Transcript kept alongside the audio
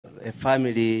a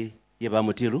family yeba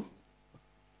mutilu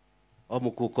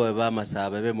omukuko eba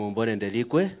masaba be mumbone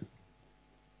ndelikwe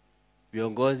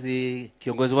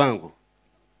kiongozi wangu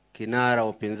kinara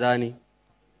upinzani,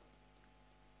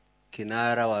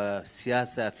 kinara wa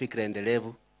siasa ya fikra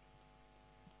endelevu,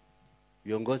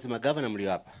 viongozi magavana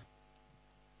mlio hapa,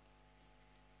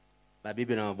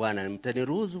 mabibi na mabwana,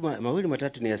 mtaniruhusu mawili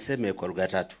matatu niyaseme kwa lugha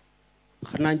tatu.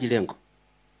 Khananji lengo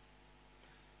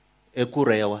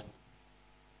ekura yawa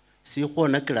si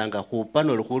khona kilanga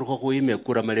khupano lukhulukho khuime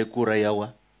kura male kura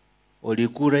yawa oli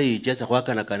kura ijaza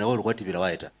khwakana kana wali khwatibira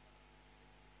waeta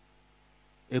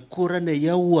ekura ne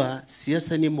yawa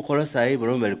siasa ni mukhola sai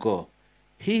bulomba liko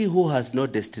he who has no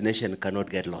destination cannot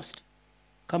get lost.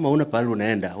 Kama una pale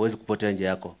unaenda huwezi kupotea njia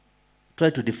yako.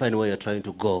 Try to define where you're trying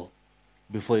to go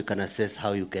before you can assess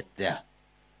how you get there.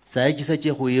 Sai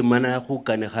kisache khuyimana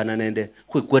khukane khana nende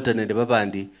khukweta nende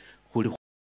babandi khuli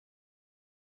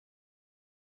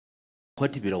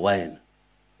kwatibira waena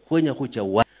kwenya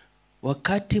kucha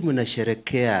wakati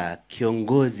mnasherekea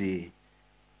kiongozi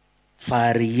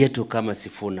fahari yetu kama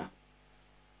Sifuna,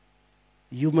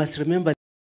 you must remember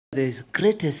the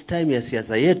greatest time ya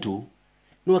siasa yetu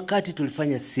ni wakati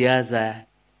tulifanya siasa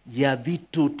ya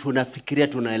vitu tunafikiria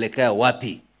tunaelekea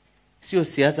wapi, sio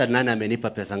siasa nani amenipa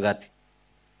pesa ngapi.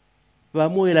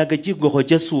 Bamuela gachigo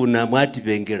hoja suna mwati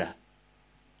bengera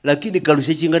lakini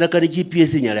kalushe chingana kani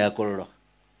GPS nyala yakololo.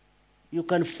 You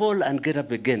can fall and get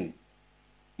up again.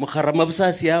 Mukharama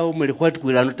busasi yao mlikwati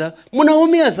kuilanuta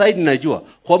munaumia zaidi najua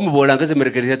kwa mbola ngaze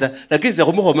merekereta lakini za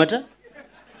kumukhomata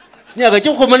sinyaga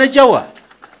cyo khomana chawa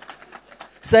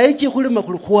saichi khuli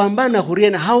makulu kuambana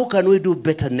khuriena. How can we do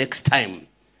better next time,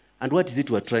 and what is it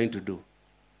we're trying to do?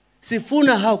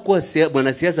 Sifuna hakuwa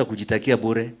mwana siasa kujitakia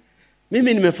bure.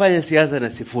 Mimi nimefanya siasa na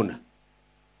Sifuna.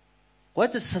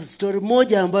 Wacha story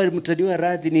moja ambayo mtaniwa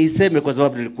radhi niiseme kwa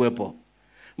sababu nilikuwepo.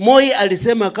 Moi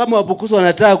alisema kama wabukuzi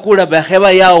wanataka kula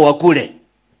baheba yao wakule.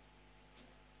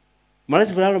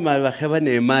 Marasi fulano baheba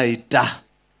ni maita.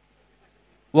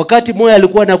 Wakati Moi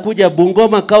alikuwa anakuja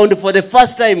Bungoma County for the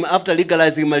first time after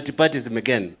legalizing multipartyism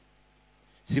again.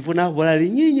 Sifuna wala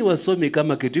nyinyi wasomi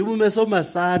kama kitu mmesoma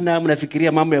sana,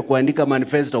 mnafikiria mambo ya kuandika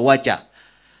manifesto wacha.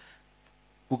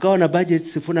 Kukawa na budget,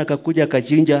 Sifuna akakuja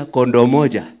akachinja kondo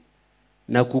moja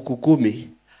na kuku 10.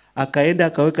 Akaenda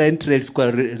akaweka entrance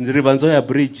kwa River Nzoia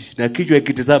Bridge na kichwa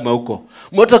ikitizama huko.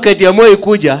 Motorcade ya Moi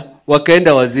kuja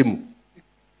wakaenda wazimu.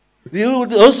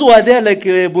 You also were there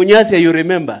like Bunyasi, you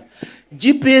remember.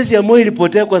 GPS ya Moi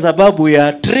ilipotea kwa sababu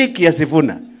ya trick ya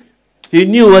Sifuna. He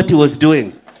knew what he was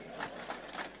doing.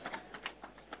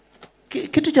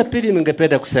 Kitu cha pili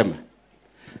ningependa kusema.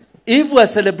 If we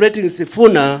are celebrating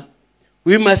Sifuna,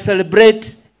 we must celebrate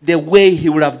the way he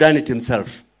would have done it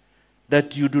himself.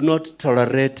 That you do not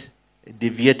tolerate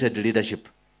deviated leadership.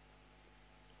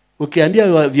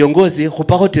 Ukiambia viongozi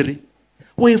khupahotiri,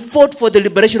 we fought for the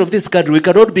liberation of this country. We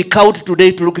cannot be cowed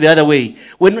today to look the other way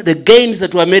when the gains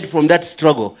that were made from that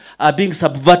struggle are being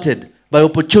subverted by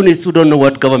opportunists who don't know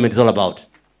what government is all about.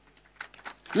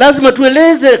 Lazima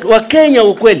tueleze wa Kenya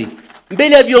ukweli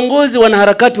mbele ya viongozi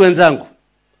wanaharakati wenzangu.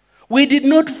 We did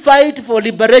not fight for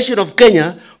liberation of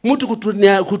Kenya. Mtu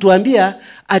kutuambia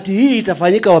ati hii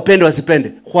itafanyika wapende wasipende.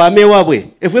 Kwame wabwe.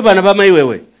 Efwe bana bama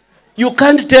iwewe. You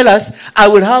can't tell us I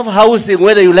will have housing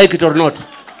whether you like it or not.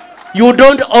 You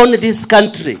don't own this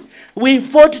country. We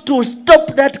fought to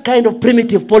stop that kind of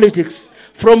primitive politics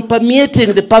from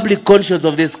permeating the public conscience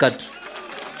of this country.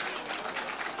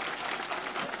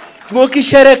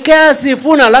 Mukisherekea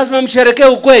Sifuna lazima msherekee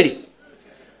ukweli.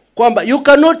 Kwamba you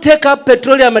cannot take up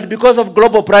petroleum because of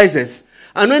global prices.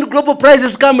 And when global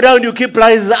prices come down, you keep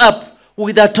prices up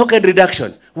with a token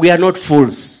reduction. We are not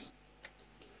fools.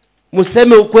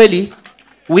 Museme ukweli,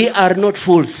 we are not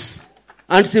fools.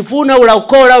 And Sifuna will have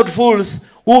called out fools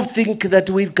who think that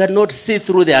we cannot see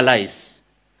through their lies.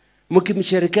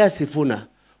 Mukimsherekea Sifuna,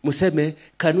 museme,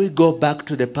 can we go back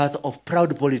to the path of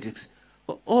proud politics?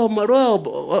 Oh,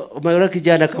 Mayora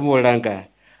kijana kamolanga.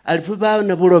 Alifuba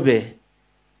na burobe.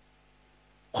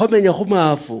 Khomenya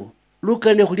khumafu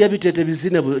lukane khulia bitete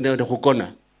bisine ne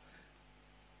khukona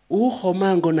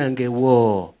ukhomango nange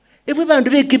wo ifwe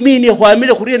bandu bekimini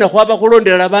khwamile khuriena khwaba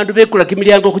khulondela bandu bekula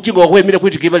kimilyango khuchingo khwemile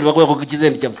kwitikibali bakho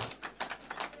kuchizendi chamsi.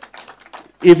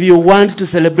 If you want to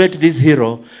celebrate this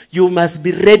hero, you must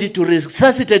be ready to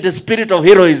resuscitate the spirit of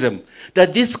heroism,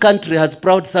 that this country has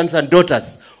proud sons and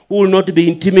daughters who will not be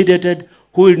intimidated,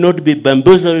 who will not be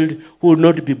bamboozled, who will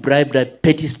not be bribed at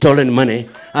petty stolen money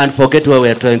and forget where we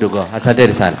are trying to go.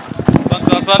 Asante sana.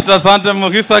 Asante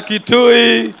Muhisa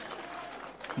Kitui.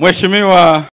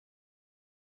 Mheshimiwa.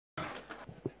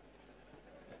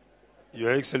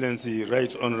 Your Excellency,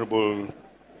 Right Honorable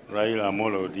Raila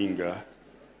Amolo Odinga,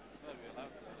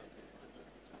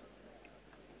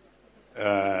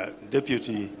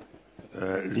 Deputy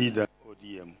Leader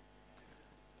ODM,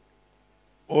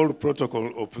 all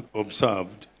protocol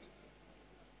observed,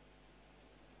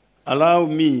 allow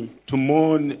me to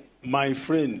mourn my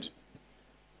friend,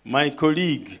 my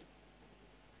colleague.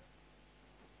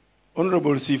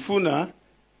 Honorable Sifuna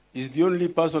is the only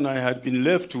person I had been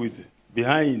left with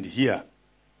behind here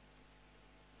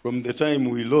from the time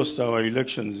we lost our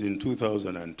elections in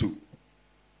 2002.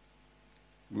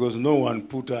 Because no one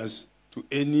put us to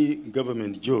any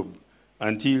government job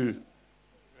until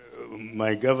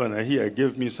my governor here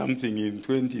gave me something in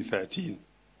 2013.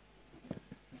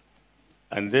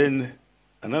 And then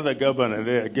another governor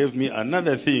there gave me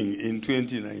another thing in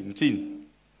 2019.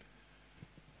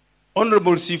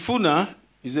 Honorable Sifuna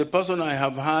is a person I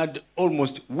have had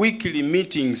almost weekly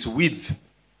meetings with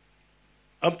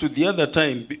up to the other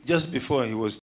time, just before he was